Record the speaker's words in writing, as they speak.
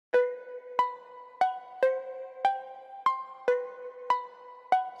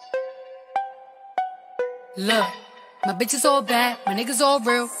Look, my bitches all bad, my niggas all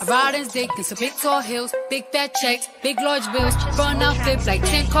real. I ride in dick in some big tall hills, big fat checks, big large bills. Run out flips like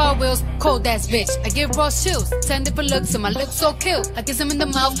 10 car wheels. Cold ass bitch, I give raw chills. 10 different looks and my lips so kill. I kiss them in the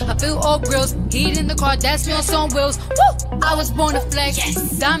mouth, I feel all grills. Heat in the car, that's me on some wheels. Woo! I was born to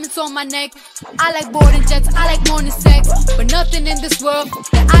flex, diamonds on my neck. I like boarding jets, I like more than sex. But nothing in this world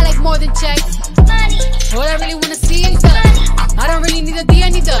that I like more than checks. All I really wanna see is money. I don't really need a D, I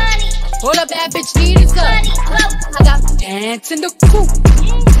need the money. All a bad bitch need is money. I got pants in the coop,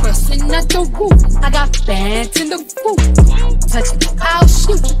 bustin' at the roof. I got pants in the coop, touch me, I'll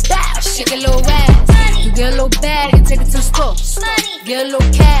shoot. Bow, shake a little ass. You get a little bag and take it to the store. Get a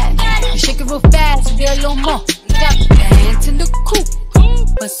little cash, you shake it real fast, you get a little more. I got pants in the coop,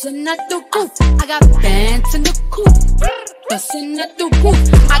 bustin' at the roof. I got pants in the coop, bustin' at the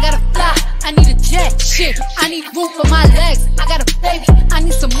roof. I gotta fly, I need a jet, shit. I need room for my legs. I got a baby, I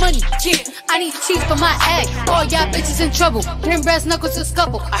need some money, yeah. I need teeth for my egg. All y'all bitches in trouble, bring brass knuckles to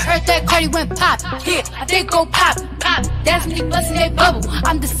scuffle. I heard that Cardi went pop, yeah. I did go pop, pop. That's me bustin' that bubble.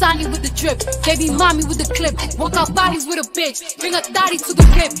 I'm the Sonny with the drip, baby mommy with the clip. Walk out bodies with a bitch, bring a thotty to the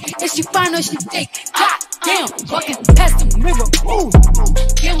whip. Is she fine or she thick? God damn, walking past the mirror, ooh.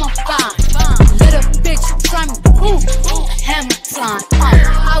 Yeah, I'm fine, little bitch, try me, ooh. Hammer time,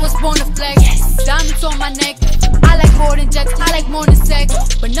 I was born to flex, diamonds on my neck. I like more than jets, I like more than sex.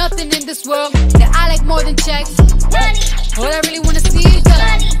 But nothing in this world that I like more than checks. All I really wanna see is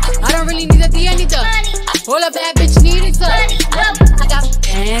money. I don't really need a D, I need the money. All a bad bitch need is money. I got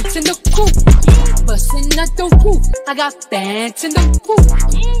pants in the coop, bustin' at the roof. I got pants in the coop,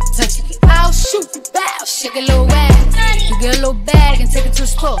 touch me, I'll shoot. Bow, shake a little ass. You get a little bag and take it to the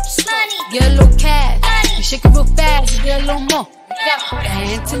store. Get a little cash, you shake it real fast, you get a little more. I got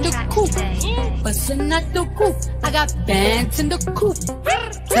pants in the coop, bustin' at the roof. I got pants in the coop,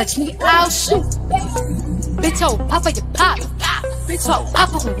 touch me, I'll shoot. Bitch, oh, pop for your pop. Bitch, oh, pop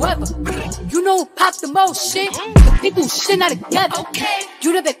for whoever. You know who pop the most shit? The people shit not together.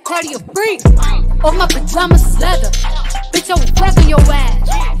 You know that Cardi a freak. All my pajamas leather. Bitch, oh, flag on your ass.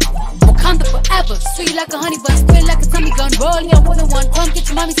 Wakanda forever. Sweet like a honey bun, spit like a tummy gun. Roll your more than one. Come get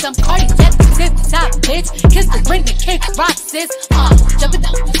your mommy some Cardi. Jet, tip top, bitch. Kiss the ring, the cake, rock, sis. Jump it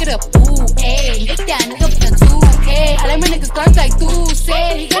down, pick it up. Ooh, ayy. Nick that nigga for the 2K. I like my niggas dark like dude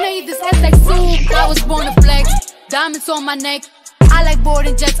said. He gonna eat this ass like soup. I was born to flex, diamonds on my neck. I like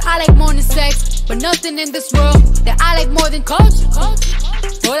boarding jets, I like more than sex. But nothing in this world that I like more than culture. All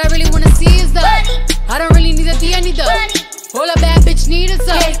I really wanna see is the money. I don't really need a D, I need the money. All a bad bitch need is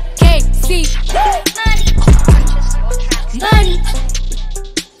a KC money.